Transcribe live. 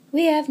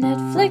We have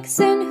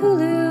Netflix and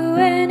Hulu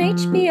and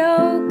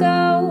HBO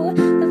Go.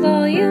 The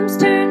volume's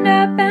turned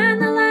up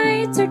and the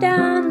lights are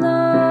down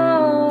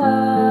low.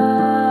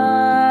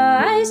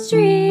 I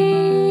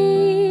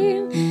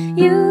stream,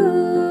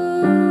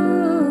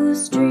 you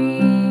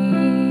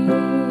stream.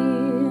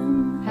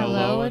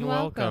 Hello and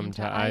welcome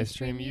to I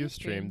Stream, You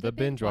Stream, the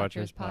Binge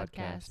Watchers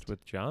podcast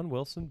with John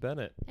Wilson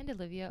Bennett and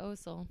Olivia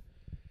Osel.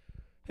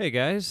 Hey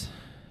guys,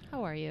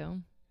 How are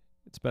you?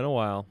 it's been a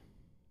while.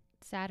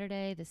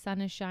 Saturday, the sun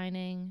is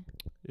shining.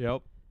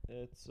 Yep,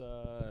 it's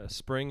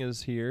spring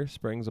is here.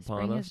 Spring's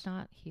upon Spring us. is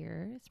not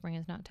here. Spring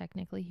is not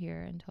technically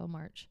here until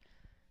March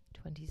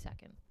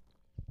 22nd.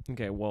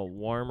 Okay, well,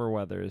 warmer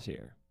weather is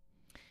here.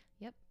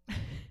 Yep.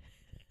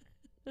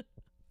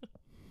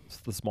 It's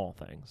the small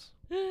things.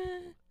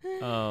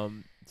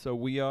 So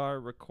we are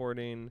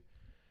recording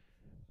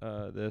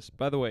this.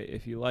 By the way,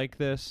 if you like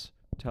this,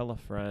 tell a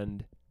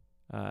friend,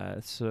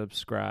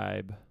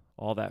 subscribe,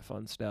 all that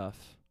fun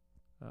stuff.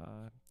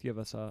 Give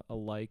us a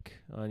like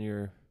on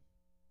your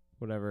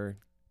whatever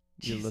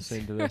you're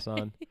listening to this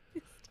on.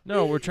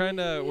 No, we're trying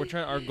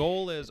our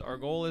goal is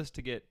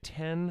to get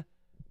 10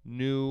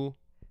 new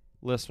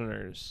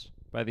listeners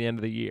by the end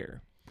of the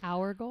year.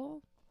 Our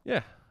goal?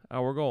 Yeah,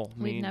 our goal.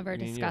 We've never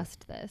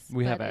discussed this.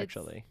 We have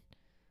actually.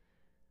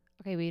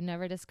 Okay, we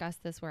never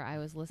discussed this where I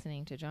was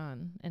listening to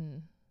John,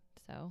 and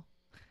so.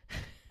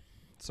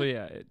 So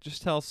yeah,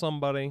 just tell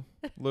somebody,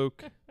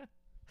 Luke.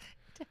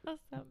 Tell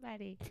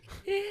somebody.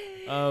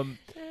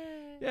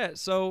 Yeah,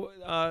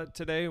 so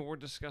today we're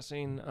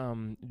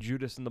discussing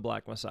Judas and the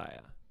Black Messiah.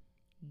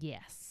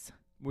 Yes.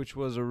 Which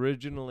was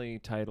originally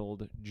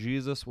titled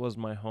Jesus Was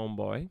My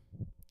Homeboy.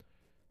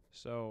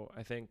 So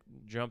I think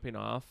jumping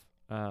off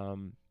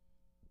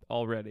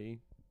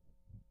already,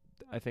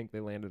 I think they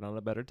landed on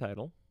a better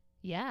title.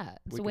 Yeah.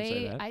 It's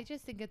I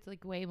just think it's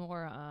like way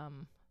more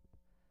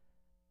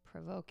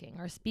provoking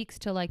or speaks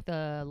to like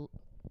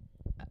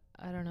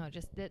I don't know,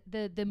 just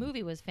the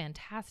movie was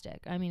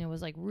fantastic. I mean, it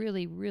was like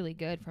really, really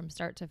good from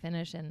start to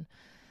finish, and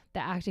the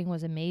acting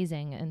was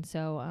amazing. And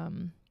so,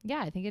 yeah,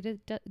 I think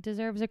it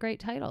deserves a great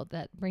title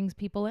that brings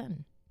people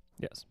in.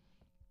 Yes.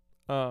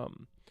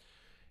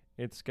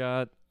 It's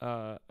got,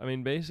 I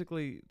mean,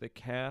 basically the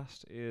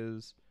cast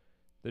is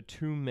the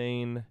two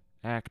main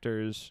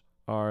actors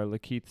are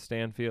Lakeith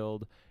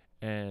Stanfield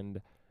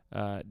and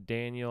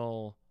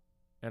Daniel,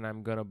 and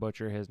I'm going to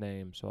butcher his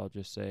name, so I'll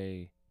just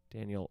say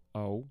Daniel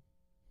O.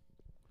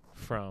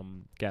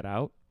 from Get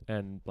Out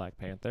and Black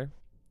Panther.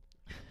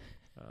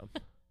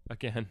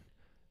 Again,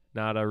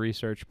 not a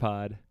research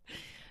pod.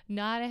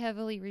 Not a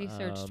heavily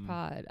researched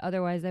pod.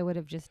 Otherwise, I would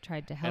have just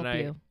tried to help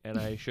you. And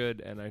I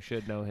should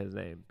know his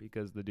name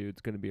because the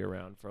dude's going to be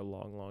around for a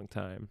long, long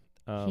time.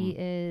 He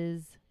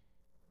is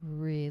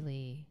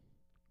really,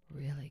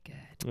 really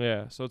good.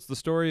 Yeah. So it's the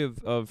story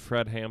of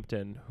Fred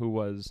Hampton, who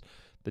was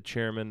the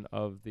chairman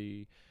of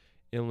the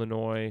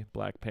Illinois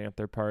Black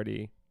Panther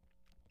Party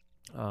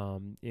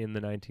in the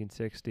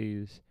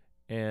 1960s,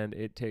 and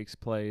it takes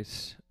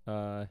place,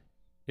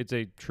 it's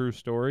a true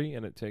story,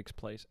 and it takes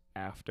place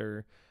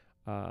after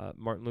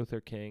Martin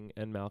Luther King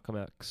and Malcolm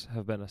X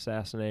have been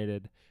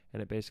assassinated,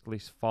 and it basically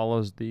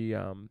follows the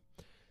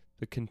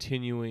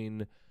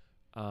continuing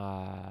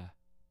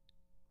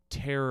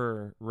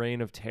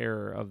reign of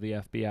terror of the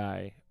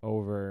FBI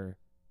over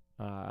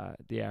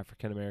the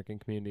African American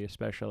community,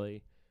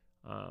 especially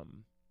the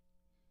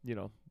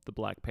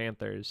Black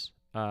Panthers.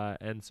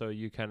 And so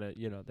you kind of,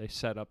 they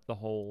set up the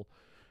whole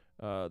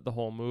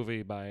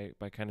movie by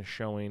kind of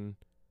showing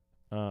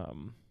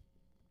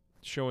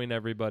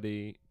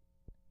everybody,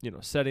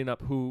 setting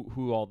up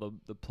who all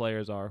the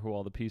players are, who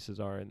all the pieces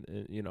are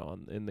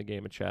in the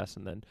game of chess.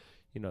 And then,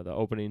 the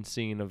opening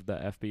scene of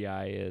the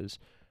FBI is,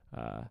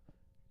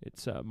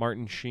 it's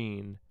Martin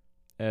Sheen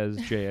as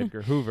J.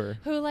 Edgar Hoover.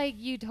 Who, like,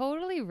 you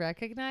totally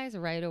recognize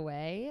right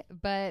away,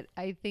 but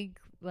I think,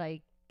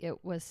 like,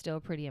 it was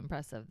still pretty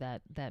impressive,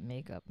 that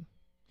makeup.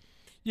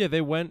 Yeah,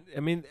 they went. I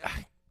mean,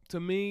 to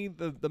me,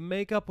 the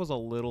makeup was a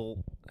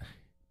little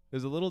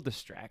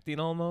distracting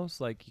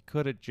almost. Like, you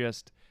could have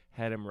just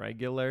had him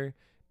regular,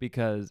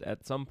 because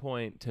at some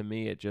point, to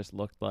me, it just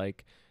looked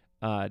like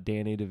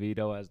Danny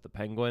DeVito as the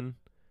Penguin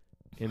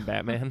in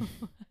Batman.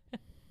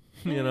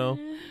 It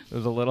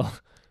was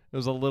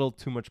a little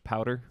too much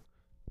powder.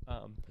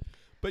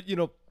 But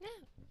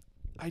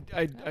I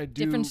do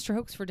different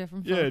strokes for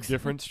different folks. Yeah,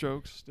 different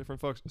strokes,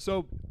 different folks.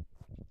 So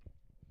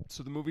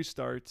the movie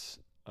starts.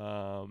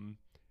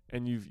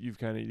 And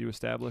you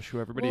establish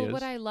who everybody is.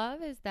 What I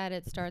love is that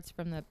it starts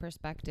from the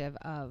perspective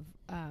of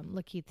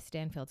Lakeith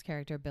Stanfield's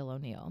character, Bill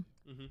O'Neill.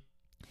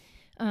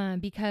 Mm-hmm.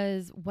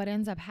 Because what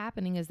ends up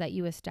happening is that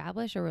you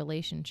establish a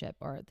relationship,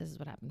 or this is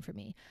what happened for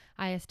me.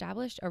 I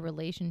established a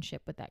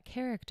relationship with that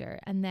character,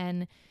 and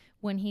then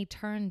when he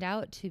turned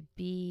out to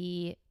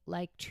be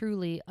like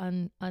truly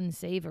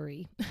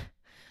unsavory,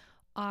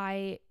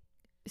 I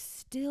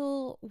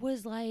still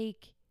was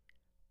like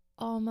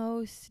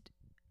almost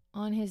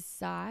on his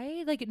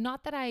side. Like,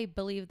 not that I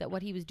believe that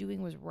what he was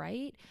doing was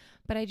right,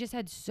 but I just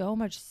had so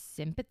much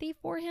sympathy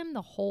for him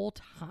the whole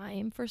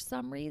time for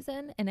some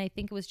reason. And I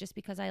think it was just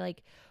because I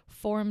like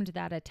formed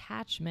that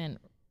attachment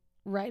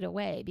right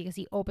away, because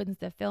he opens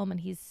the film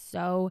and he's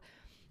so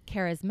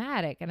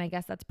charismatic. And I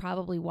guess that's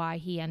probably why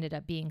he ended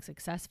up being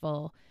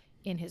successful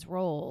in his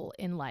role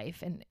in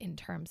life and in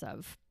terms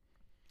of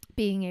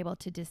being able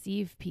to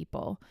deceive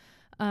people.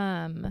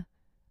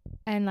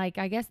 And like,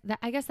 I guess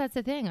that's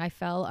the thing. I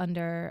fell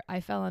under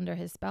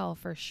his spell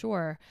for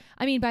sure.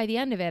 I mean, by the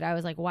end of it, I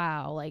was like,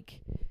 wow,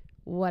 like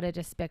what a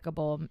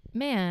despicable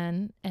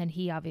man. And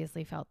he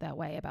obviously felt that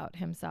way about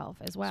himself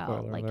as well,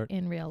 Spoiler like alert.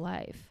 in real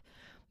life.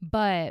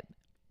 But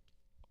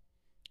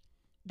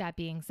that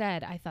being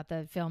said, I thought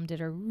the film did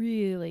a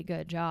really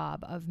good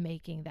job of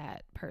making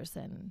that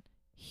person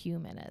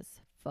human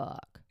as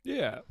fuck.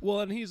 Yeah.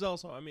 Well, and he's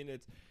also, I mean,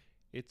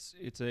 it's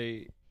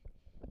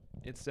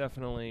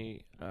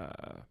definitely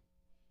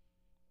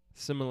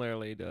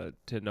similarly to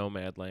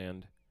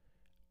Nomadland.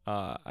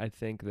 I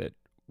think that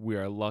we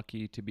are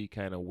lucky to be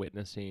kind of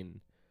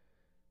witnessing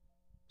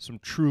some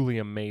truly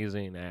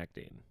amazing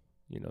acting,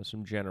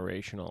 some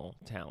generational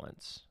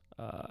talents.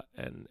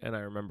 And I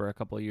remember a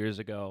couple of years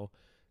ago,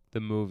 the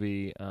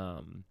movie,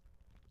 and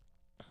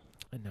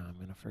now I'm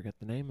going to forget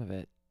the name of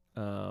it.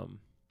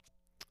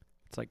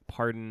 It's like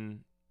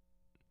Pardon.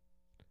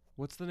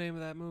 What's the name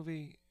of that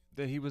movie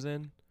that he was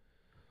in?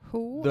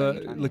 Who?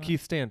 Lakeith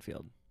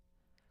Stanfield.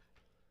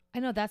 I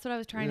know, that's what I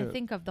was trying to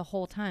think of the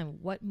whole time.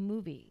 What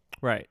movie?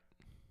 Right.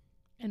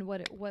 And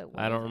what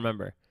I don't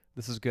remember.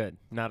 This is good.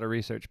 Not a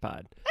research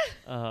pod.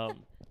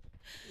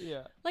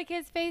 Yeah. Like,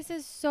 his face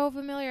is so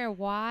familiar.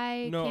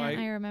 Why can't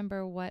I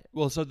remember what?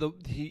 Well, so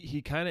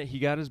he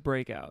got his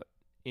breakout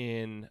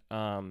in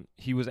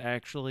he was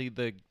actually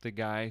the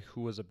guy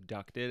who was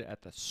abducted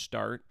at the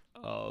start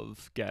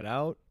of Get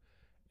Out.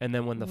 And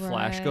then when the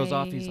flash goes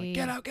off, he's like,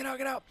 "Get out, get out,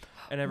 get out!"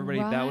 And everybody,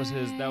 that was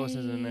his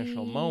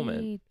initial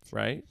moment,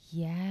 right?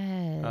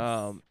 Yes.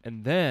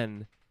 And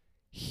then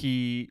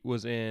he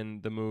was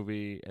in the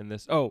movie and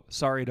this. Oh,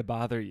 Sorry to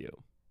Bother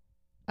You.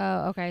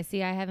 Oh, okay.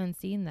 See, I haven't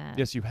seen that.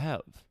 Yes, you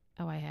have.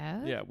 Oh, I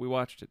have? Yeah, we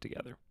watched it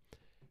together.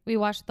 We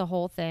watched the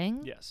whole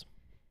thing? Yes.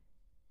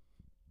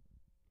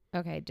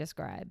 Okay,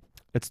 describe.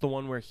 It's the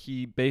one where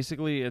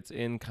it's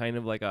in kind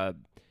of like a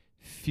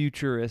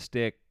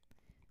futuristic.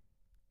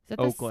 Is it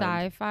Oakland. the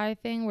sci-fi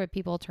thing where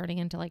people turning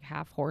into like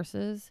half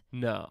horses?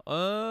 No.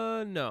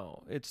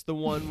 No. It's the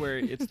one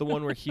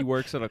where he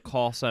works at a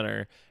call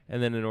center,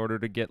 and then in order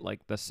to get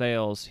like the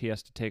sales, he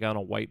has to take on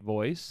a white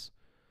voice.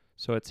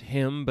 So it's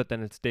him, but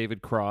then it's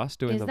David Cross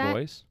doing the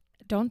voice.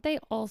 Don't they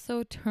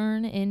also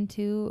turn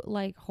into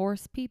like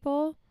horse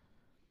people?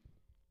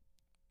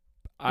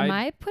 Am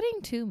I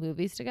putting two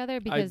movies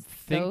together? Because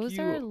those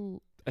are.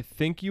 I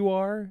think you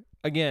are.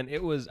 Again,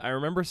 I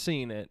remember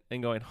seeing it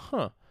and going,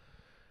 huh.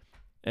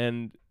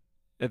 And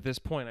at this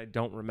point, I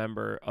don't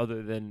remember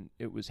other than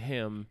it was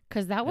him.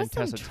 Because that was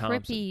some Tessa trippy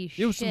Thompson. shit.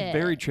 It was some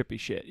very trippy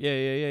shit. Yeah.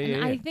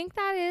 And I think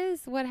that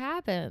is what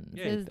happens.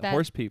 Yeah, is the that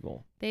horse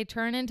people. They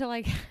turn into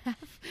like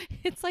half.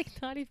 It's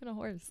like not even a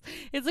horse.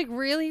 It's like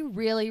really,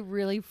 really,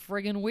 really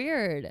friggin'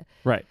 weird.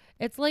 Right.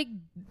 It's like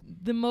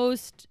the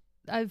most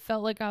I've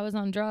felt like I was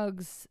on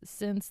drugs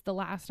since the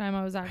last time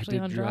I was actually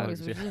on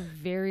drugs, which is a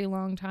very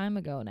long time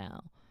ago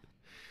now.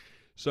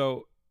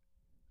 So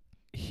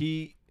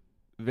he.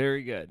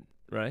 Very good,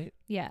 right?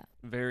 Yeah.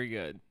 Very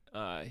good.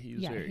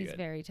 He's very good.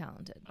 Very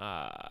talented.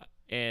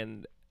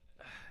 And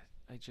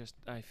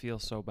I feel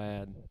so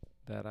bad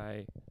that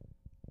I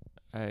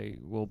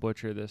will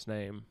butcher this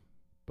name,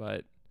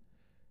 but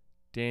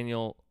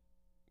Daniel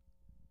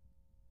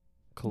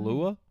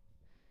Kaluuya?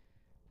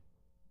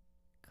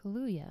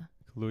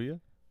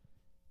 Kaluuya?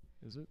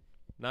 Is it?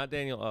 Not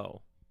Daniel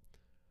O.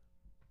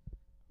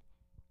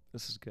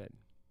 This is good.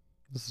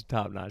 This is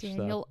top notch stuff.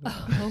 Daniel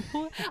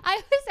O. I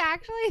was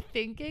actually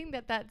thinking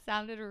that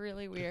sounded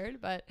really weird,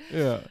 but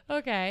yeah.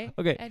 Okay.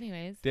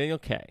 Anyways. Daniel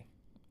K.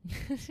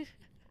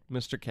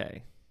 Mr.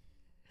 K.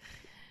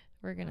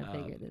 We're going to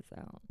figure this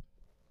out.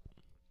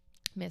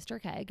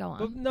 Mr. K, go on.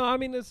 But no, I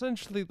mean,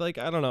 essentially, like,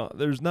 I don't know.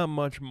 There's not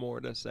much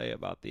more to say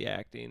about the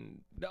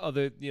acting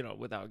other,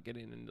 without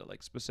getting into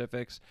like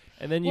specifics.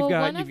 And then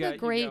one of the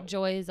great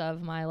joys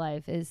of my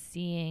life is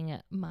seeing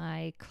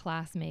my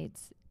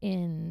classmates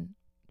in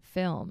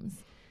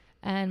films,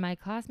 and my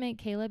classmate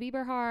Caleb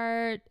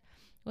Eberhardt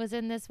was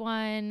in this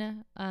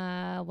one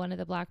of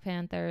the Black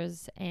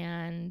Panthers,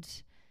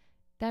 and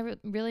that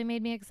really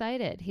made me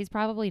excited. He's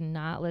probably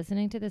not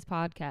listening to this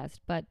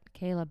podcast, but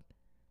Caleb,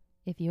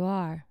 if you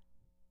are,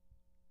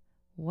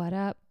 what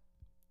up?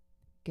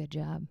 Good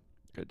job.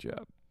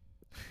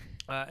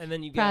 And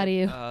then you proud of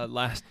you.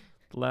 The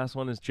last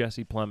one is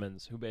Jesse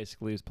Plemons, who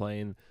basically is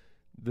playing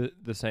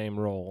the same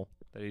role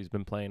that he's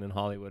been playing in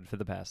Hollywood for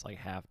the past like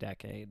half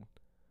decade.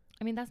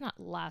 I mean, that's not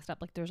last up.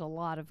 Like, there's a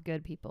lot of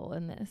good people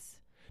in this.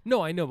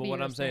 No, I know, but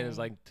what I'm saying is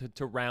like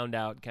to round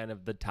out kind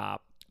of the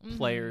top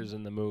players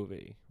in the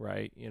movie,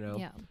 right?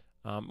 Yeah.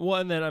 Well,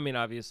 and then I mean,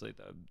 obviously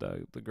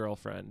the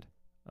girlfriend,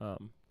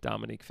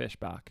 Dominique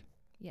Fishbach.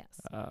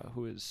 Yes.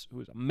 Who is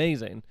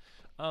amazing.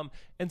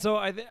 And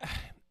so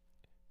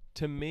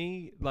to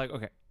me, like,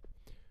 okay,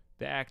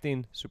 the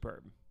acting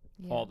superb,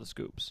 all the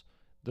scoops,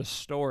 the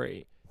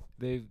story,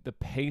 the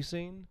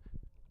pacing,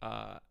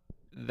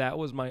 that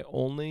was my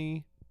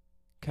only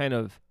kind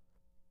of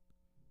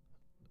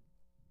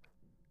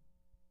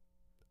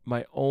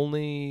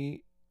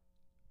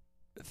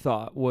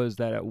thought was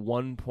that at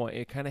one point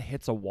it kind of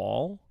hits a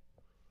wall.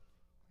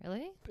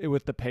 Really?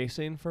 With the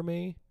pacing for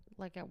me.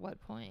 Like at what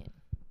point?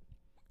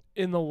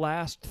 In the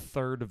last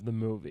third of the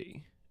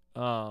movie.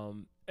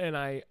 And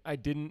I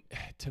didn't,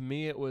 to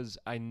me it was,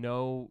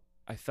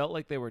 I felt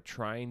like they were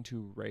trying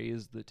to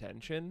raise the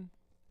tension,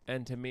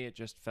 and to me it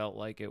just felt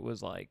like it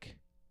was like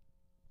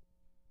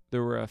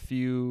there were a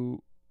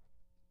few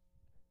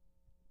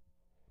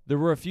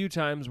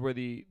times where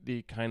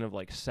the kind of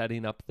like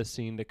setting up the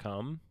scene to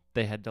come,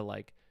 they had to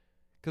like,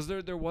 because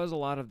there was a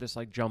lot of this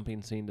like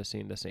jumping scene to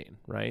scene to scene,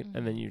 right?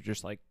 And then you're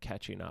just like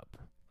catching up.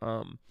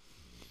 And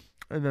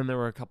then there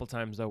were a couple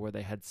times though where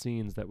they had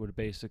scenes that would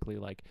basically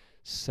like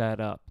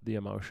set up the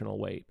emotional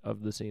weight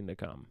of the scene to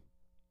come.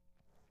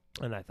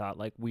 And I thought,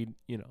 like,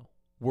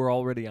 we're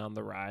already on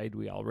the ride.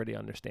 We already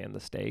understand the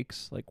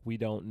stakes. Like, we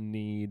don't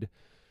need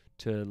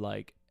to,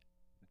 like,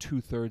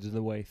 2/3 of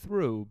the way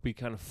through be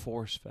kind of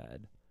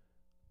force-fed.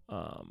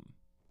 I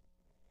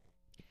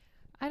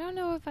don't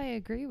know if I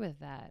agree with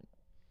that.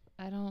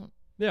 I don't.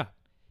 Yeah.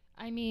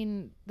 I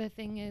mean, the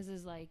thing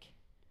is like,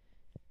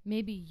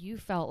 maybe you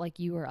felt like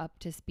you were up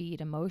to speed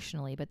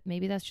emotionally, but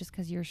maybe that's just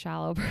because you're a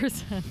shallow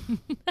person.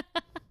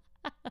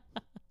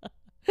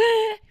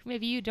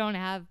 Maybe you don't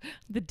have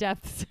the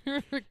depths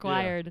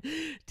required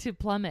to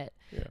plummet.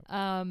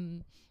 Yeah.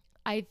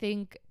 I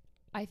think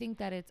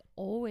that it's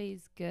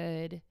always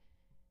good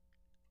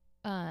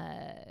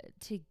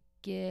to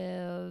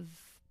give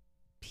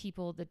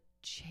people the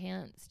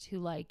chance to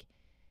like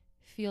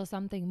feel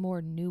something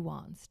more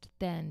nuanced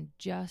than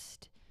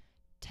just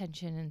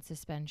tension and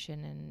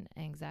suspension and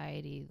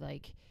anxiety.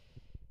 Like,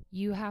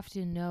 you have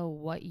to know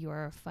what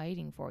you're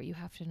fighting for. You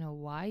have to know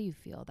why you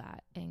feel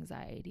that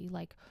anxiety.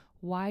 Like,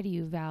 why do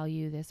you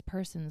value this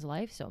person's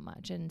life so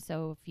much? And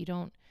so if you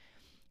don't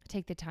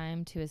take the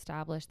time to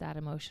establish that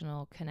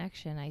emotional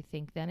connection, I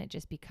think then it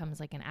just becomes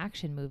like an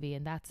action movie,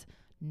 and that's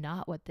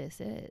not what this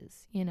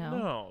is, you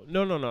know?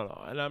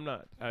 No. And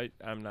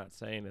I'm not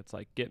saying it's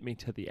like get me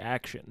to the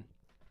action.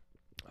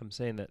 I'm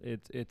saying that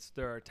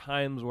there are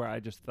times where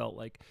I just felt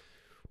like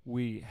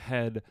we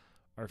had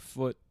our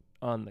foot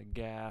on the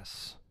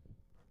gas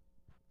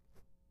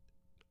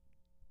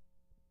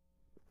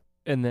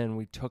and then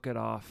we took it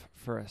off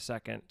for a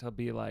second to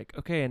be like,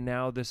 okay, and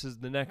now this is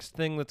the next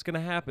thing that's going to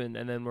happen,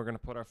 and then we're going to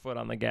put our foot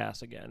on the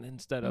gas again,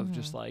 instead of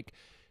just like,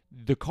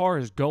 the car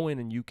is going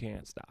and you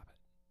can't stop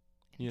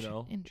it, you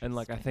know? And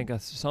like, I think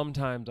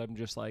sometimes I'm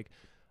just like,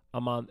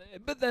 I'm on,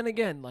 but then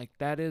again, like,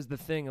 that is the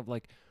thing of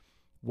like,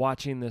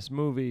 watching this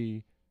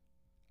movie,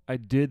 I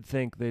did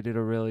think they did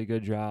a really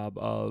good job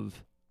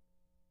of,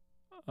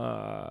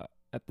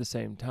 at the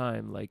same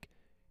time, like,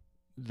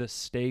 the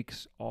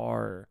stakes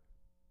are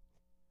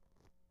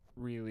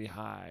really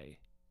high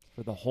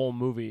for the whole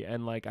movie.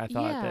 And like, I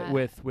thought that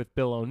with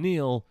Bill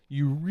O'Neill,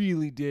 you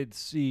really did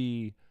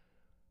see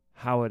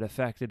how it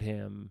affected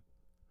him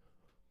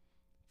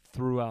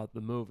throughout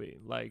the movie.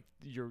 Like,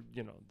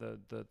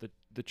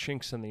 the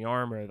chinks in the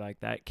armor,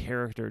 like, that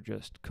character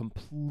just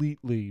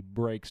completely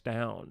breaks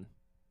down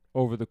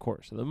over the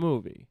course of the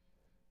movie.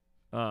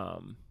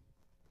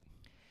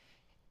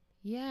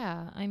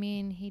 Yeah, I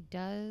mean, he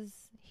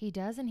does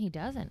and he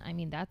doesn't. I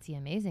mean, that's the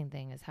amazing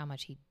thing, is how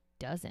much he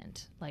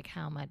doesn't, like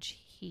how much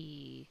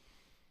he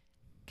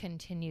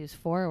continues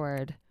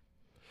forward.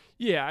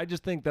 Yeah, I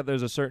just think that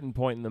there's a certain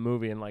point in the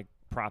movie, and like,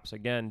 props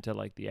again to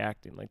like the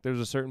acting, like there's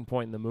a certain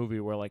point in the movie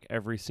where like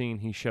every scene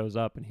he shows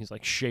up and he's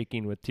like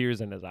shaking with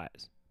tears in his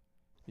eyes,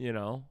 you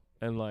know?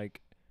 And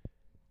like,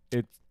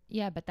 it's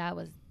but that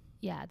was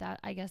that,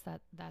 I guess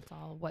that's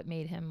all what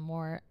made him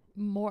more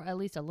at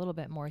least a little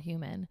bit more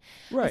human,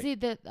 right? See,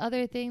 the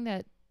other thing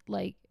that,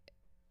 like,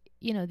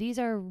 you know, these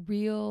are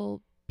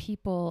real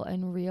people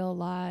and real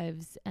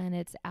lives, and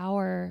it's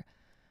our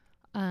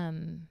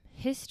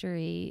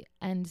history.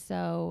 And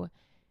so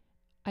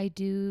I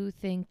do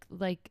think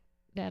like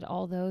that,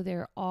 although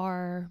there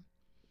are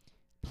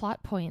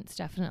plot points,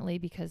 definitely,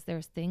 because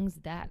there's things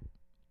that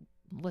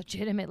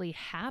legitimately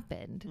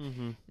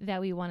happened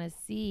that we want to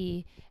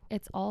see,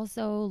 it's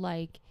also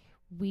like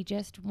we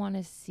just want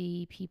to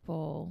see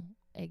people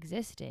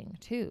existing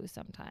too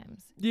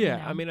sometimes. Yeah,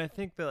 you know? I mean, I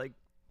think that, like,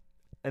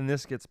 and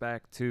this gets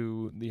back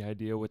to the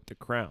idea with The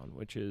Crown,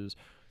 which is,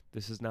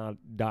 this is not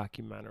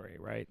documentary,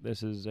 right?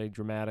 This is a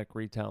dramatic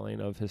retelling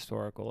of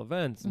historical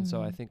events. And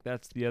so I think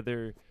that's the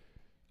other,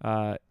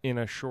 in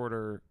a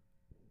shorter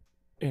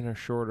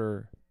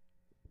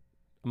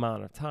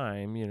amount of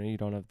time, you know, you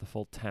don't have the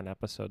full 10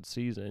 episode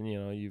season, you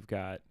know, you've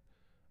got,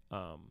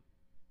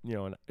 you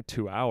know, in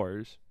 2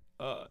 hours,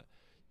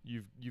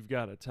 you've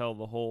got to tell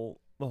the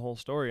whole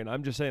story. And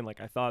I'm just saying,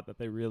 like, I thought that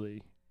they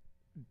really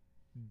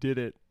did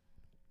it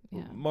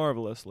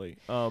marvelously.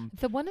 So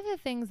one of the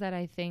things that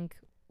I think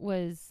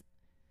was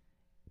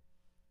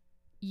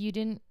you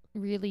didn't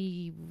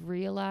really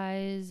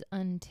realize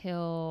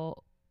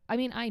until, I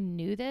mean, I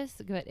knew this,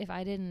 but if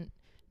I didn't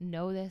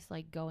know this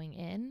like going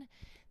in,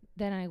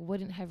 then I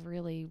wouldn't have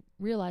really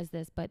realized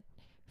this. But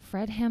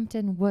Fred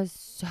Hampton was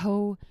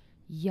so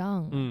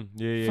young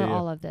for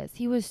all of this.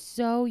 He was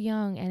so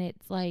young, and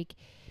it's like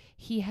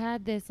he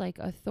had this like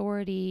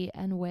authority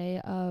and way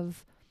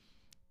of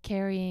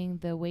carrying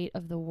the weight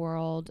of the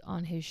world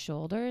on his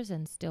shoulders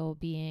and still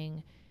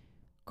being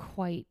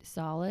quite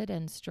solid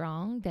and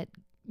strong that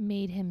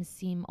made him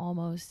seem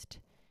almost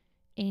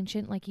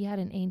ancient, like he had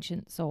an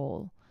ancient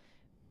soul.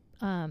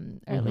 Or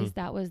at least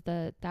that was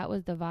the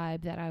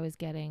vibe that I was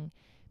getting.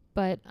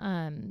 But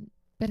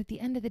at the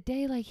end of the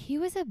day, like, he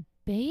was a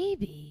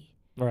baby.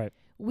 Right.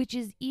 Which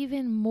is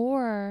even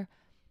more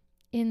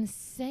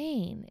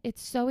insane.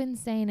 It's so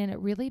insane, and it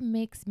really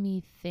makes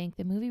me think,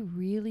 the movie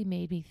really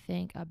made me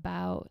think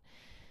about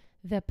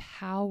the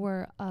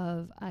power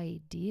of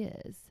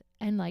ideas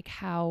and like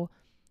how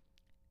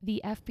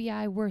the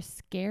FBI were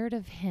scared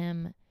of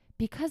him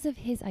because of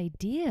his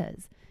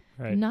ideas.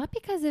 Right. Not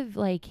because of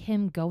like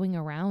him going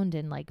around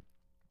and like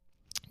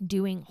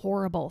doing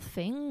horrible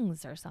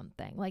things or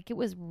something. Like, it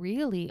was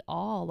really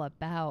all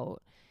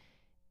about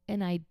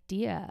an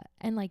idea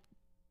and like,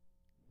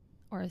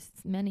 or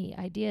many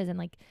ideas, and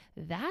like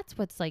that's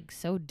what's like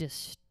so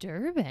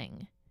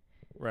disturbing.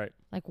 Right.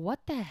 Like, what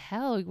the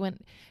hell?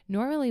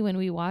 Normally when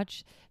we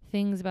watch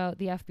things about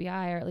the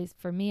FBI, or at least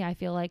for me, I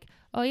feel like,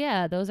 oh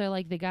yeah, those are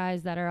like the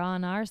guys that are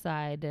on our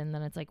side, and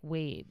then it's like,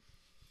 wait,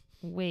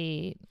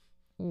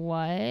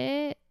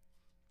 what?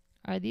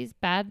 Are these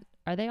bad?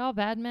 Are they all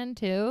bad men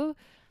too?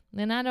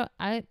 And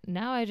I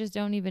just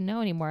don't even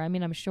know anymore. I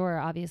mean, I'm sure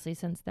obviously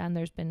since then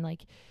there's been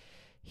like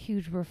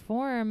huge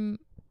reform,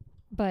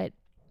 but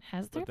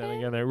has there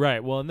been? Again,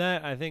 right. Well, and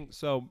that, I think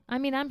so. I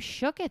mean, I'm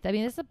shook at that. I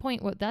mean, this is the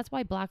point. That's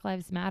why Black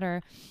Lives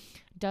Matter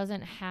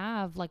doesn't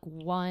have like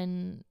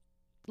one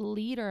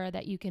leader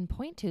that you can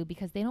point to,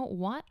 because they don't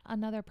want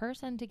another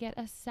person to get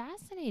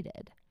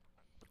assassinated.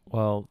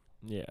 Well,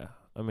 yeah.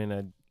 I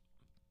mean,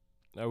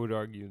 I would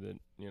argue that,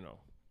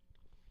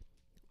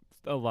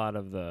 a lot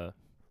of the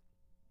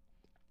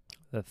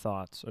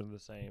thoughts are the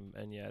same,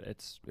 and yet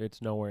it's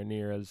nowhere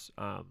near as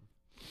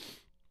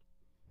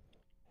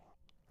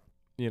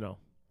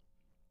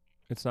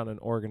it's not an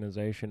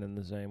organization in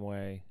the same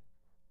way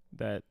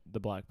that the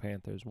Black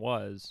Panthers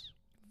was,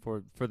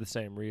 for the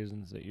same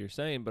reasons that you're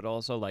saying, but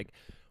also like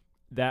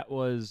that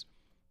was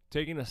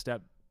taking a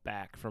step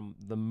back from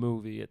the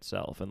movie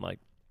itself and like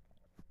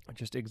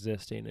just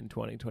existing in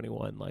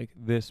 2021. Like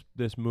this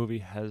movie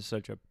has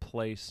such a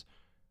place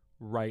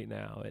right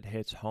now. It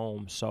hits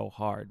home so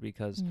hard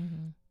because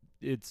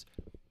it's,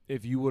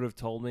 if you would have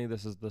told me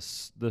this is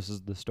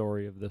the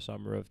story of the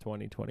summer of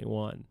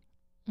 2021,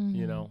 I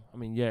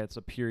mean, yeah, it's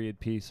a period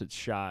piece. It's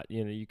shot,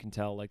 you can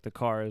tell like the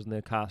cars and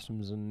the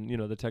costumes and,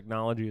 the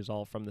technology is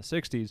all from the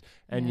 60s.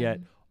 And yet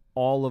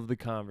all of the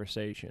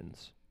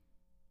conversations,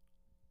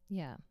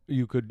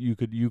 you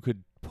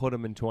could put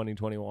them in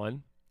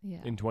 2021,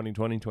 in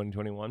 2020,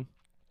 2021,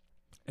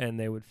 and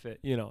they would fit,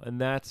 and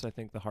that's, I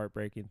think, the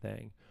heartbreaking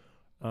thing.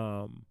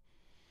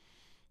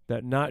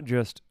 That not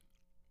just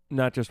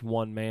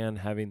one man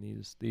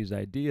having these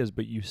ideas,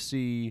 but you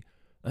see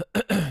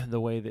the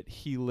way that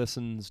he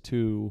listens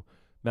to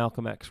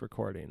Malcolm X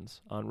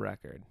recordings on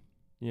record,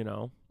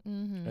 and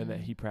that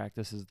he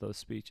practices those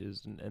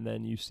speeches, and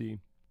then you see,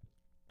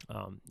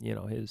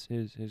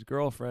 his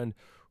girlfriend,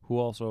 who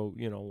also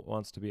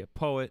wants to be a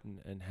poet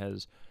and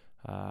has,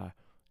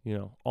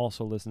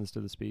 also listens to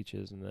the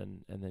speeches,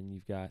 and then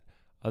you've got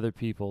other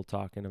people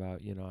talking about,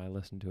 I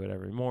listen to it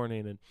every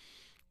morning,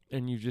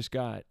 and you've just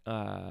got,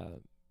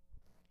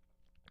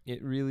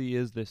 it really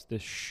is this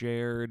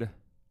shared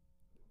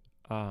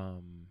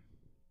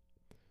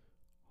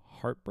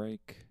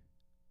heartbreak,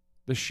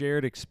 the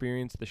shared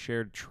experience, the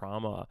shared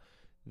trauma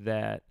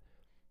that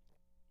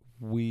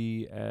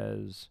we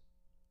as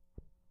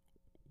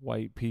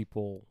white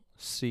people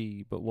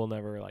see, but will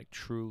never like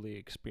truly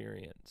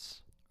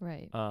experience.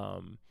 Right.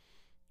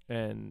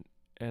 And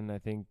I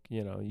think,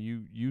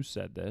 you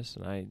said this,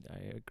 and I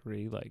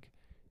agree, like,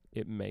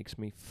 it makes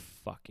me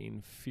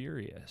fucking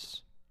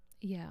furious.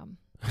 Yeah.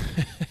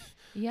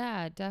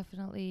 Yeah,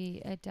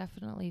 definitely. It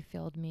definitely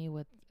filled me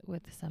with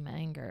some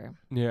anger.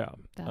 Yeah.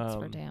 That's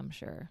for damn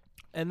sure.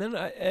 And then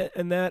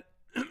that,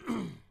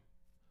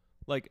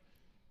 like,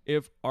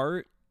 if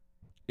art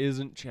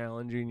isn't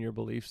challenging your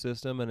belief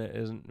system and it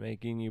isn't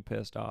making you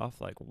pissed off,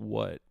 like,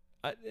 what?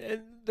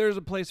 And there's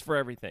a place for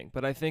everything,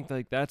 but I think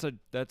like that's a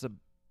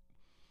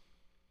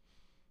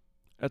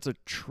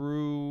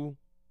true,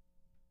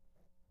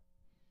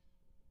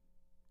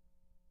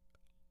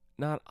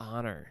 not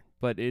honor,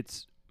 but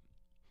it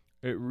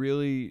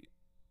really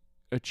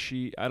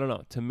achieved. I don't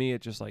know. To me,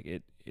 it just like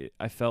it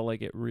I felt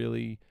like it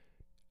really.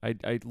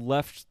 I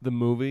left the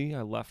movie.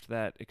 I left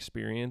that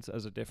experience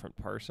as a different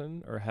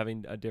person, or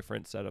having a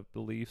different set of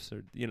beliefs,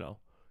 or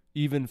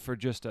even for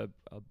just a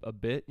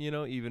bit,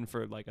 even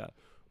for like a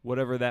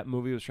whatever that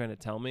movie was trying to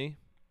tell me.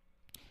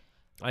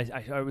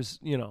 I was,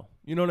 you know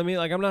what I mean?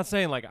 Like, I'm not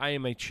saying like I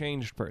am a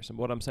changed person.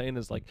 What I'm saying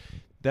is like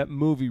that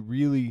movie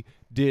really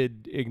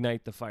did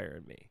ignite the fire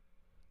in me.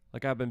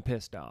 Like, I've been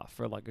pissed off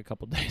for like a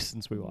couple days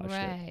since we watched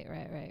it.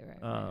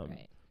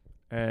 Right.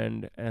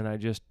 And I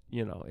just,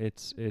 you know,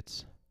 it's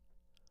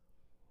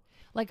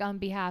like on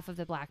behalf of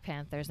the Black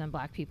Panthers and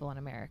Black people in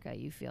America,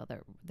 you feel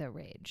their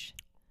rage.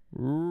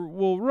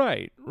 Well,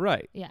 right.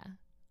 Yeah.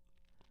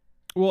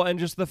 Well, and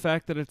just the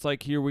fact that it's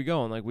like, here we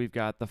go, and like we've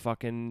got the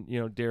fucking, you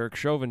know, Derek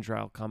Chauvin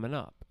trial coming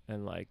up,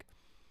 and like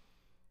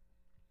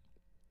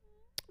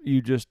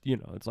you just, you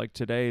know, it's like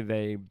today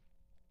they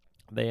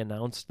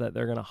announced that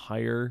they're gonna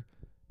hire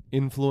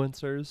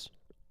influencers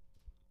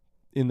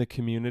in the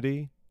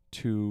community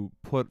to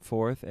put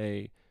forth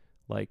a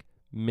like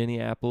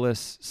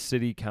Minneapolis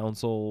City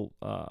Council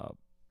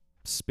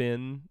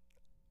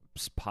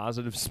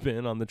positive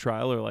spin on the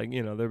trial, or like,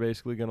 you know, they're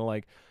basically gonna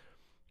like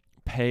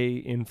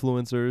pay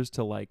influencers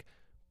to like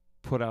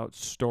put out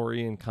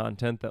story and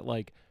content that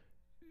like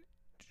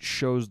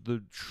shows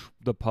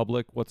the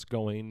public what's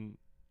going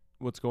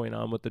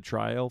on with the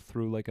trial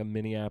through like a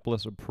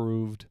Minneapolis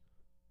approved.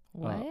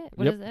 What yep.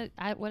 does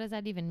that? What does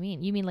that even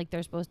mean? You mean like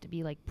they're supposed to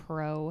be like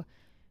pro?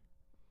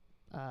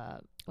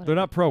 They're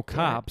not pro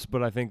cops,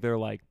 but I think they're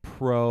like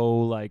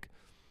pro like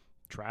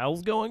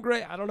trial's going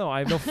great. I don't know. I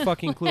have no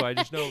fucking clue. I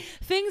just know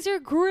things are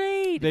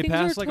great. They things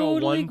passed are like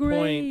totally a 1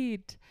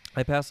 great.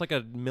 I passed like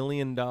 $1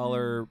 million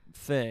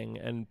thing,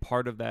 and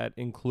part of that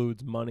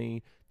includes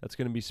money that's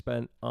going to be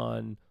spent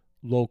on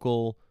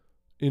local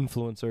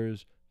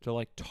influencers to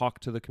like talk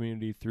to the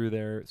community through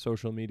their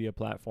social media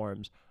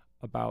platforms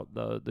about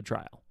the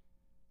trial.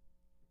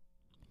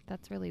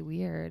 That's really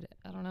weird.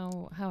 I don't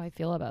know how I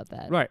feel about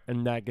that. Right,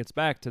 and that gets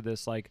back to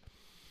this like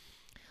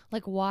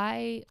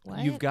why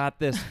you've got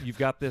this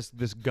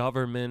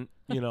government,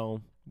 you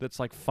know, that's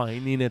like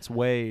finding its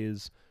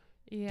ways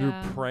through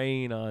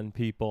preying on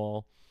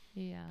people.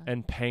 Yeah.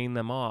 And paying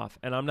them off.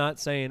 And I'm not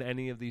saying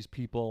any of these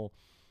people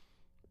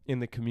in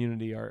the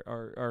community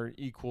are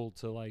equal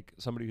to like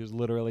somebody who's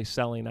literally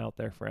selling out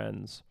their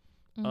friends.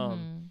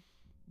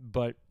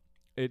 But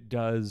it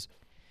does,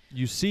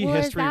 you see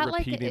history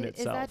repeating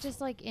itself. Is that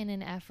just like in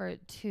an effort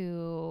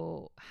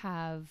to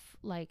have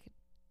like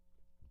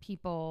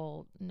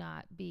people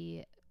not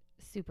be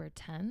super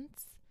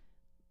tense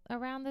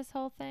around this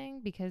whole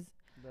thing? Because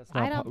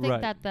I don't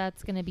think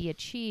that's going to be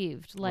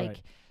achieved.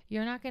 Like,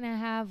 you're not going to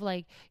have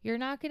like, you're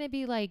not going to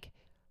be like,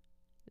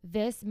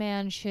 this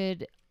man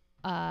should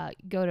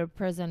go to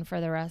prison for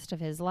the rest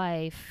of his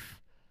life.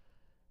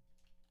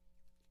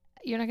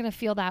 You're not going to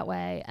feel that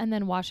way and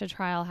then watch a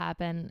trial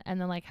happen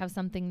and then like have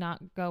something not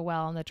go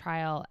well in the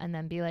trial and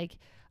then be like,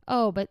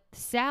 oh, but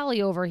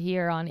Sally over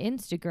here on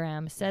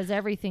Instagram says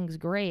everything's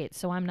great,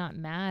 so I'm not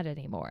mad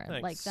anymore.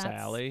 Thanks, like that's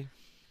Sally.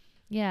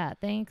 Yeah,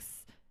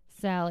 thanks,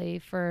 Sally,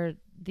 for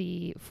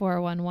the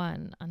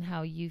 411 on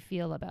how you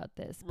feel about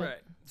this. But right.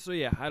 So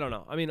yeah, I don't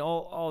know. I mean,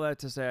 all that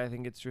to say, I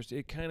think it's just,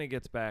 it kind of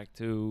gets back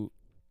to,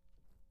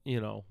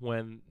 you know,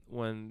 when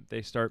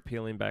they start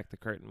peeling back the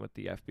curtain with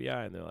the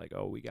FBI and they're like,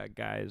 oh, we got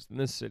guys in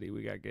this city,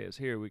 we got guys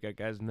here, we got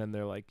guys, and then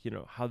they're like, you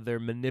know, how they're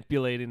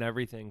manipulating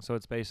everything. So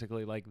it's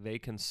basically like they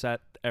can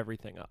set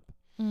everything up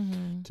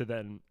to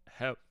then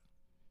have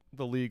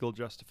the legal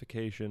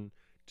justification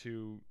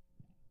to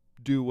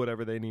do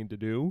whatever they need to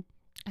do.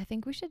 I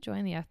think we should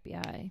join the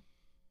FBI.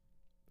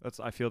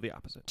 I feel the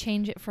opposite.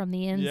 Change it from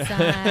the inside.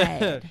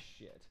 Yeah.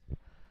 Shit.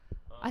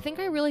 I think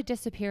I really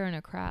disappear in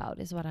a crowd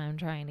is what I'm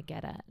trying to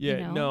get at. Yeah, you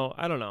know? no,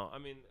 I don't know. I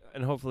mean,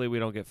 and hopefully we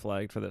don't get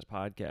flagged for this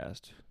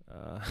podcast.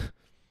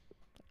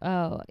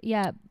 Oh,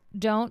 yeah.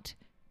 Don't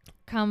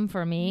come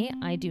for me.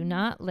 I do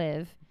not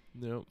live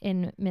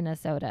in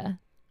Minnesota.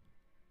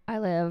 I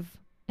live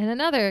in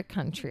another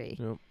country.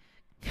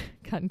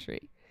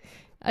 Country.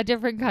 A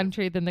different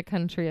country than the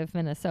country of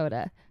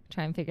Minnesota.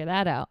 Try and figure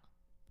that out.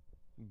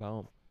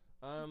 Boom.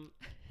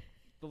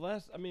 The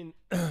last, I mean,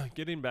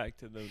 getting back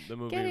to the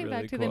movie. Getting really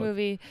back to quick. the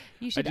movie,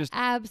 you should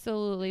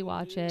absolutely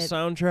watch it.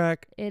 Soundtrack.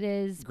 It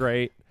is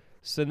great.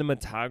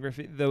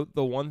 Cinematography.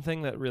 The one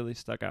thing that really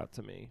stuck out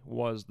to me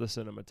was the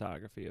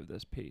cinematography of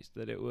this piece.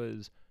 That it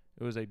was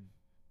a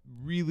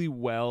really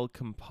well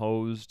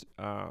composed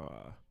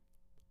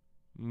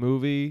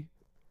movie,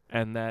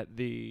 and that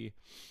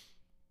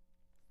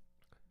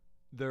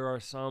there are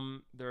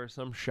some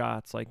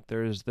shots, like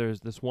there's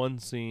this one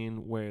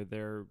scene where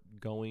they're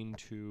going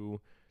to,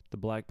 the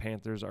Black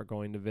Panthers are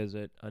going to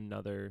visit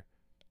another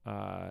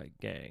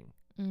gang.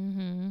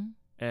 Mm-hmm.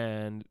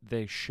 And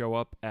they show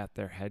up at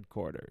their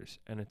headquarters,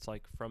 and it's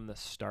like from the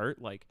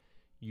start, like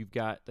you've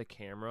got the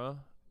camera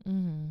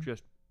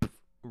just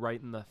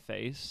right in the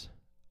face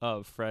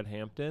of Fred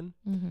Hampton,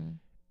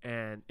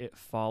 and it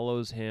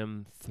follows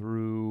him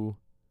through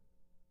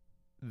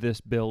this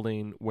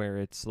building where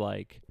it's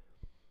like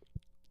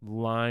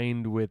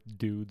lined with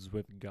dudes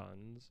with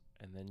guns,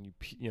 and then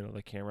you know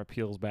the camera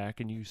peels back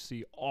and you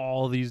see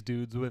all these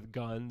dudes with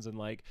guns, and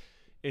like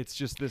it's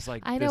just this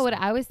like, I know what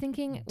I was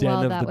thinking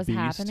while that was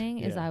happening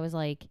is I was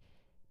like,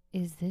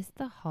 is this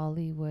the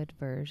Hollywood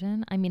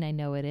version? I mean, I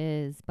know it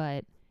is,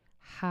 but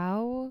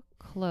how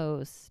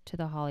close to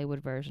the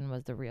Hollywood version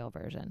was the real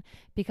version?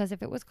 Because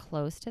if it was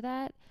close to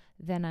that,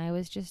 then I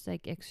was just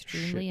like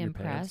extremely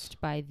impressed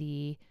by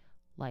the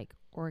like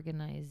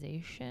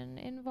organization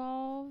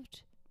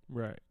involved.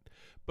 Right.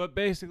 But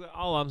basically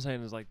all I'm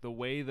saying is like the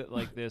way that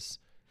like this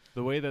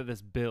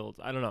builds,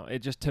 I don't know, it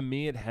just, to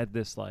me, it had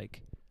this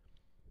like,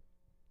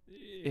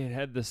 it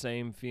had the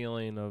same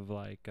feeling of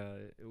like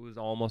it was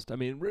almost, I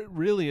mean,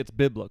 really it's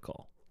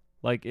biblical.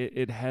 Like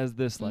it has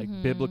this like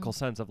biblical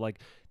sense of like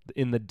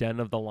in the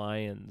den of the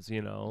lions,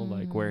 you know,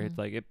 like where it's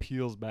like it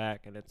peels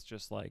back and it's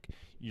just like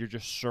you're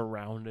just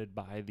surrounded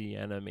by the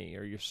enemy,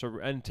 or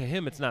and to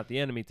him it's not the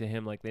enemy, to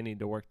him like they need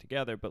to work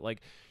together, but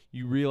like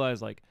you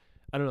realize like,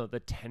 I don't know,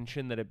 the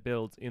tension that it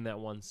builds in that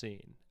one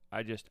scene.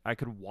 I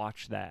could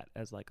watch that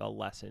as like a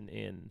lesson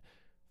in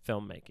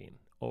filmmaking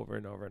over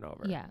and over and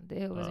over. Yeah,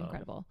 it was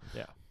incredible.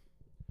 Yeah.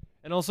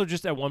 And also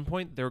just at one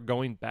point they're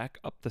going back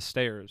up the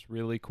stairs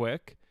really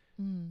quick.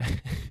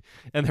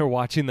 And they're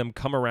watching them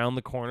come around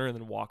the corner and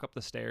then walk up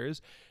the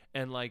stairs,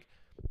 and like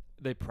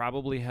they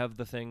probably have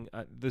the thing,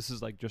 this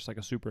is like just like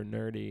a super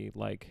nerdy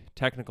like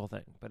technical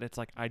thing, but it's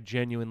like I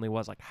genuinely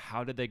was like,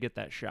 how did they get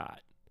that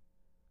shot?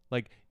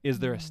 Like, is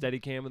there a steady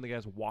cam and the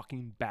guy's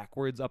walking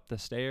backwards up the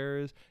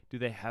stairs? Do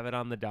they have it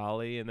on the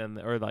dolly, and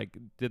then, or like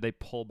did they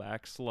pull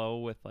back slow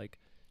with like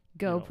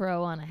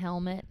GoPro on a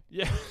helmet?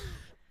 Yeah.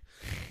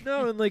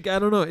 No, and like I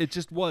don't know, it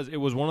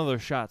was one of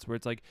those shots where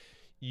it's like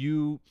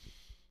you,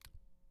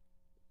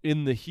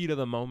 in the heat of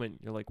the moment,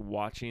 you're like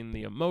watching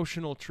the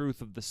emotional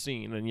truth of the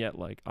scene, and yet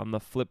like on the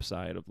flip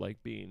side of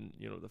like being,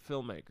 you know, the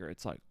filmmaker,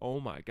 it's like, oh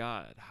my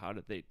God, how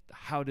did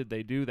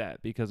they do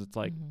that? Because it's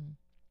like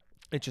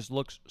it just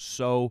looks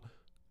so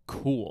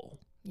cool.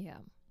 Yeah.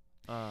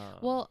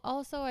 Well,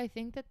 also I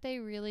think that they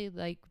really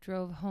like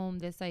drove home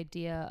this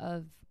idea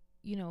of,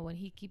 you know, when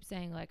he keeps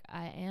saying like,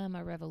 I am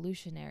a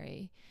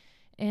revolutionary,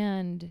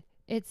 and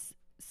it's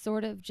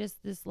sort of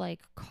just this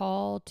like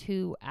call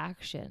to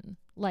action,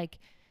 like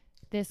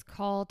this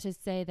call to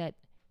say that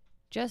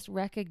just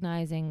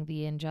recognizing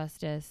the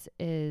injustice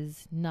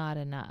is not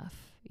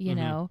enough, you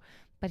know,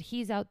 but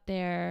he's out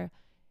there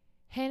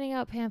handing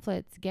out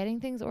pamphlets, getting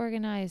things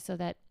organized so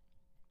that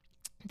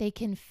they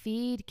can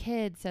feed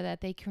kids, so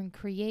that they can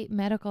create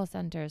medical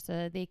centers, so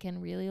that they can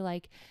really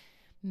like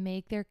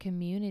make their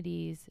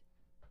communities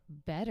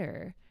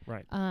better.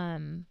 Right.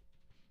 And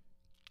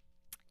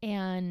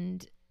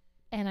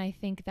I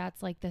think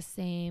that's like the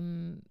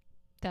same,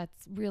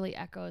 that's really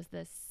echoes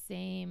the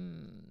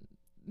same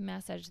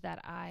message that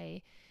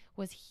I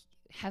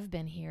have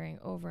been hearing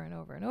over and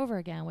over and over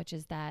again, which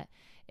is that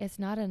it's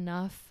not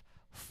enough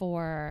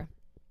for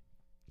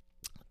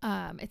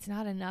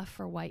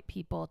white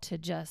people to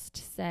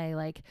just say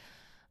like,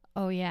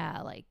 oh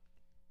yeah, like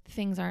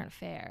things aren't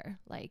fair,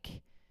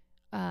 like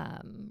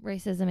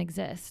racism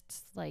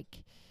exists,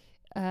 like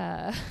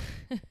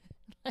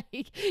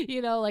like,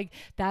 you know, like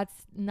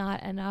that's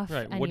not enough.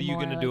 Right. Anymore. What are you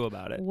going to like, do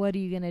about it? What are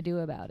you going to do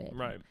about it?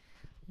 Right.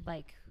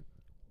 Like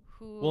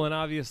who? Well, and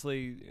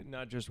obviously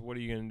not just what are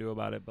you going to do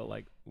about it, but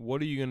like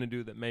what are you going to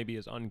do that maybe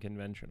is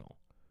unconventional?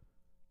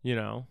 You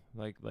know,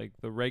 like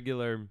the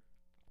regular,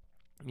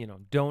 you know,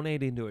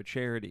 donating to a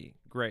charity,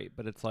 great,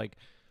 but it's like,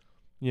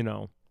 you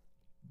know,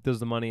 does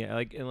the money,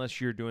 like,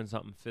 unless you're doing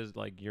something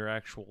like your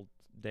actual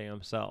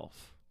damn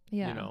self.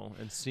 Yeah. You know,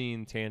 and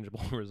seeing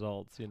tangible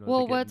results, you know.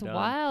 Well, what's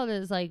wild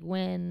is like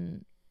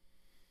when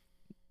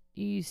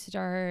you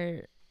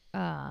start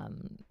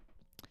trying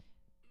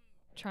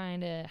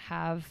to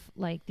have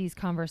like these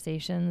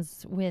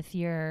conversations with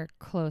your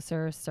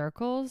closer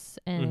circles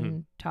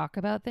and talk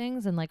about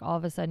things, and like all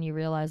of a sudden you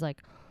realize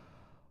like,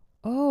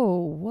 oh,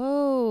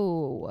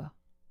 whoa,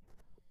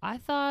 I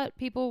thought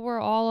people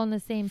were all on the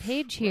same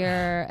page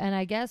here, and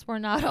I guess we're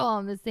not all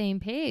on the same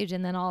page.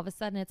 And then all of a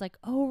sudden it's like,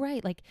 oh,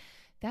 right, like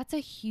that's a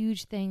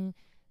huge thing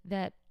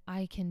that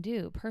I can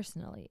do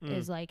personally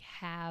is like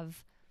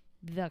have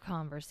the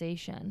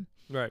conversation.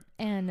 Right.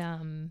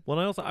 And well,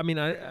 I also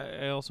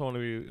want to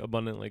be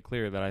abundantly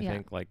clear that I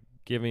think like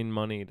giving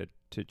money to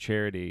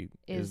charity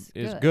is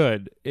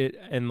good.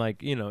 And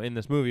like, you know, in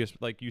this movie, it's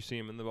like you see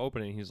him in the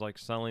opening, he's like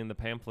selling the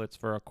pamphlets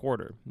for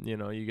 $0.25. You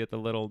know, you get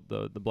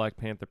the Black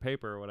Panther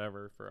paper or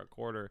whatever for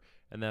 $0.25,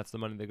 and that's the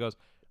money that goes.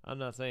 I'm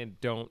not saying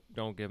don't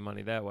give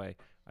money that way.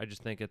 I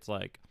just think it's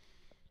like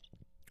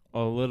a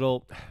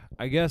little,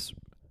 I guess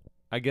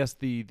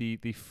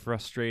the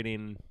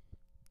frustrating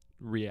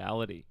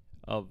reality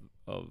of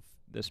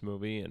this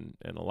movie and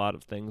a lot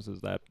of things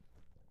is that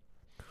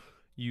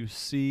you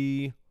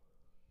see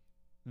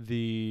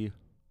the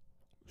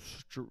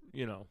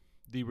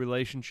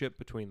relationship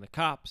between the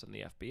cops and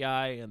the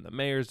FBI and the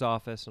mayor's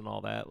office and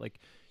all that. Like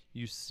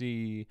you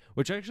see,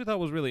 which I actually thought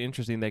was really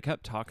interesting. They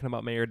kept talking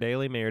about Mayor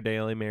Daley.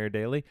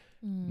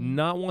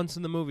 Not once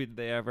in the movie did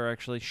they ever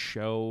actually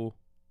show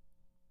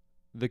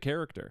the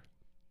character.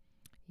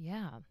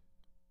 Yeah.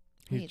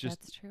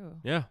 That's true.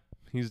 Yeah.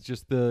 He's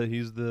just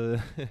he's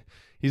the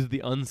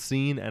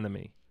unseen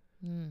enemy.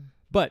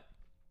 But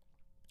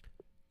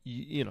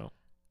you know,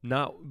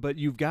 but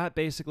you've got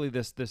basically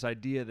this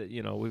idea that,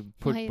 you know, we've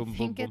put I boom, boom,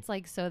 think boom. it's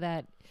like so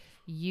that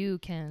you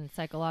can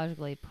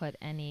psychologically put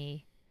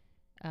any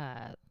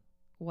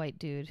white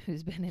dude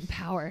who's been in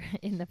power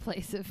in the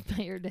place of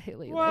Mayor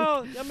Daley.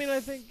 Well, I mean, I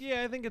think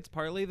it's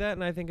partly that,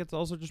 and I think it's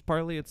also just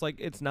partly it's like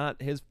it's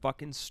not his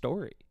fucking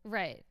story,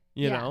 right?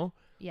 you know,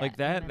 Yeah, like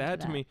amen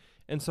that to me.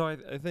 And so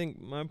I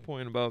think my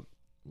point about,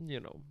 you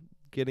know,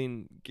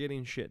 getting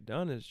shit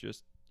done is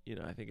just, you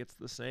know, I think it's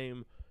the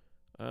same.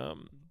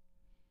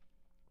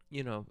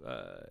 You know,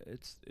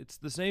 it's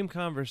the same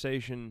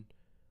conversation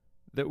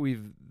that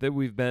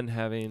we've been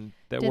having.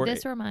 Did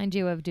this remind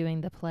you of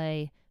doing the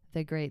play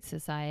The Great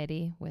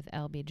Society with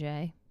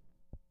LBJ?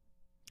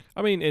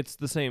 I mean, it's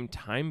the same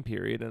time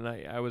period, and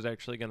I was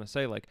actually gonna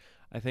say, like,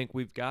 I think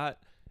we've got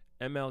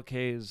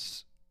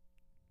MLK's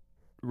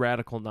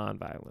radical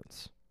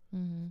nonviolence.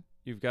 Mm-hmm.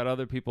 You've got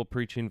other people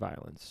preaching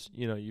violence.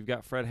 You know, you've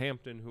got Fred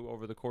Hampton, who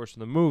over the course of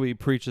the movie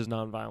preaches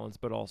nonviolence,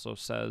 but also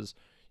says,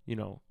 you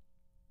know,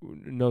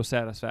 no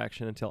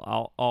satisfaction until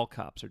all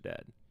cops are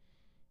dead.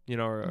 You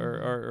know,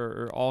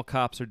 or all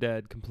cops are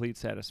dead, complete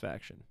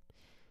satisfaction.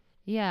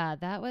 Yeah,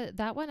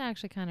 that one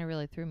actually kind of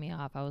really threw me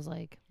off. I was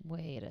like,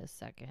 wait a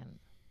second.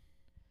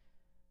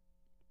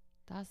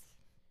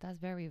 That's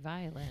very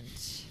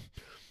violent.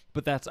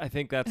 But I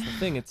think that's the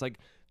thing. It's like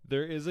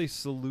there is a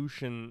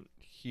solution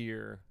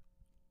here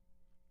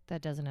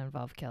that doesn't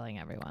involve killing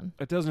everyone.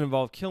 It doesn't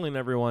involve killing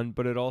everyone,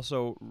 but it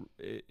also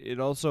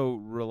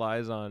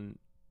relies on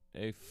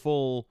a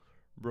full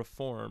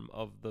reform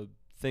of the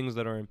things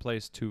that are in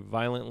place to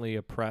violently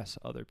oppress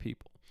other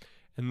people.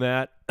 And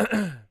that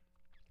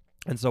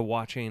and so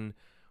doing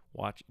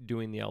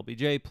the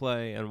LBJ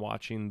play and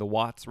watching the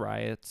Watts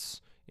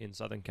riots in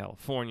Southern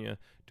California,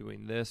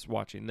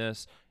 watching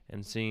this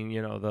and seeing,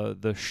 you know,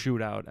 the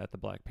shootout at the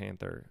Black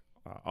Panther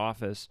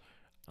office.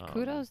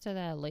 Kudos to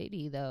that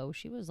lady, though.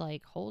 She was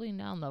like holding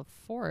down the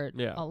fort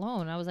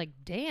alone. I was like,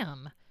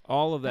 damn.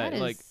 All of that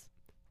like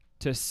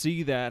to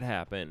see that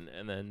happen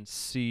and then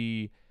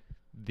see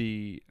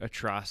the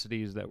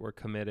atrocities that were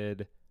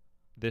committed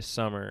this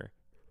summer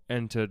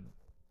and to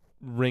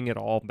bring it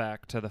all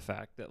back to the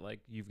fact that, like,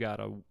 you've got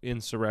a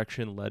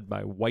insurrection led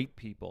by white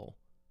people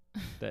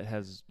that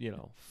has, you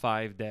know,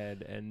 5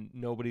 dead and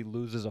nobody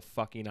loses a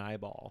fucking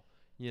eyeball,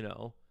 you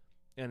know,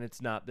 and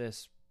it's not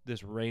this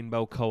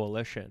rainbow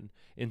coalition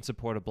in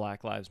support of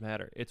Black Lives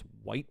Matter. It's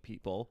white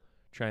people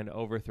trying to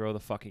overthrow the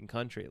fucking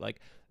country. Like,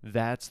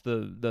 that's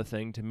the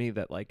thing to me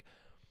that, like,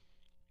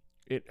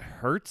 it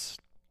hurts,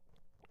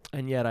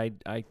 and yet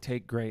I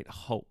take great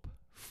hope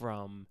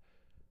from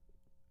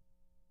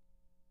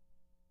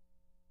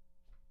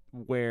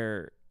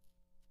where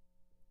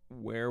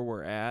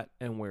we're at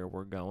and where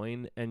we're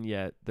going. And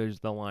yet there's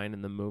the line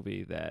in the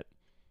movie that,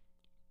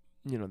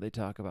 you know, they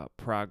talk about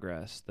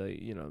progress.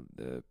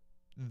 The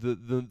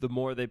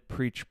more they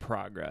preach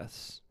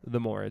progress, the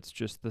more it's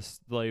just the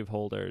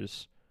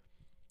slaveholders,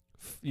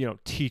 you know,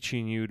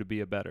 teaching you to be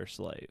a better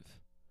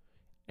slave.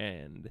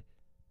 And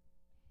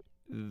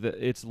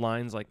it's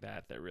lines like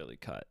that really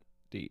cut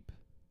deep.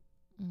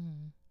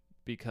 Mm-hmm.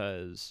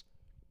 Because,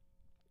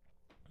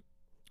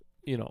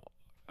 you know,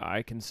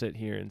 I can sit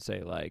here and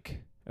say,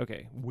 like,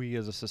 okay, we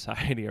as a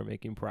society are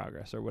making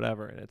progress or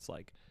whatever, and it's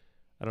like,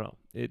 I don't know,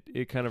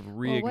 it kind of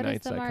reignites what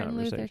is that the Martin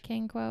conversation. Luther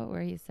King quote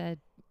where he said,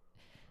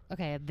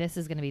 okay, this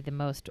is going to be the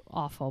most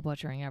awful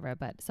butchering ever,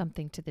 but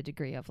something to the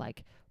degree of,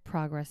 like,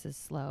 progress is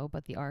slow,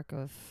 but the arc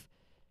of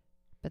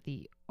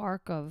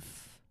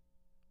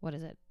what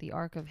is it? The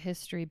arc of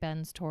history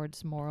bends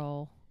towards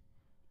moral.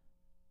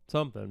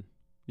 Something.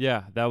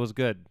 Yeah, that was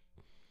good.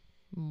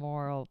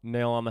 Moral.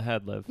 Nail on the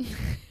head, Liv.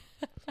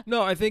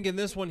 No, I think in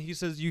this one he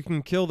says you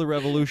can kill the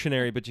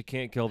revolutionary, but you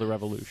can't kill the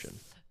revolution.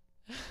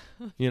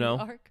 You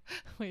know?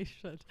 Wait,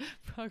 shit.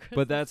 Progress.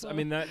 But that's, I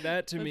mean,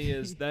 that to me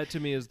is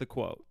the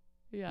quote.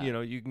 Yeah. You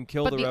know, you can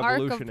kill but the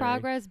revolutionary. revolutionary. Arc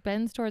of progress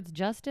bends towards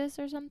justice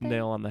or something?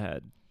 Nail on the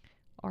head.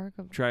 Arc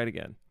of. Try it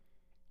again.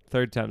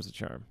 3rd time's the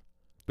charm.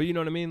 But you know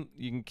what I mean?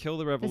 You can kill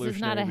the revolutionary. This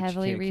is not a but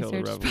heavily you can't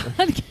researched kill the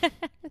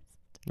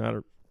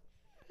podcast.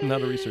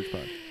 Not a research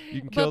pod.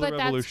 You can kill the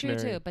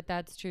revolutionary. But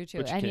that's true too.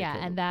 But you And can't yeah,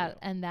 kill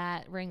and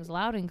that rings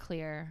loud and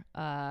clear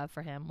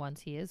for him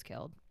once he is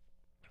killed.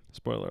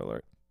 Spoiler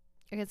alert.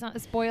 Okay, it's not a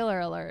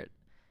spoiler alert.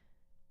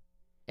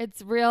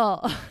 It's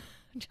real,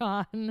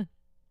 John.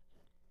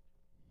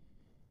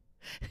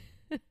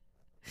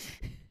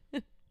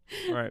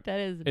 All right. That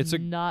is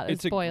not a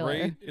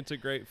spoiler. It's a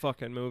great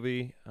fucking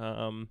movie.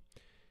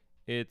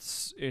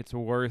 It's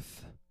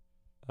worth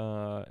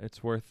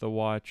the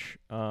watch.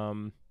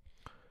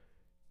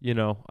 You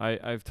know,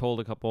 I've told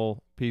a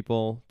couple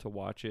people to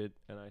watch it,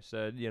 and I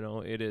said, you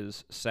know, it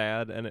is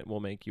sad and it will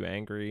make you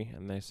angry,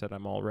 and they said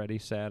I'm already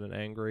sad and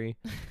angry,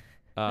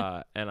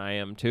 and I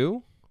am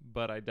too.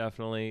 But I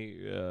definitely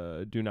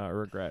do not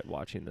regret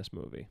watching this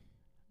movie.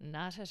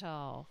 Not at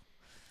all.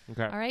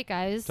 Okay. All right,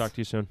 guys. Talk to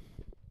you soon.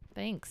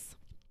 Thanks.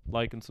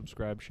 Like and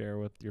subscribe, share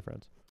with your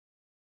friends.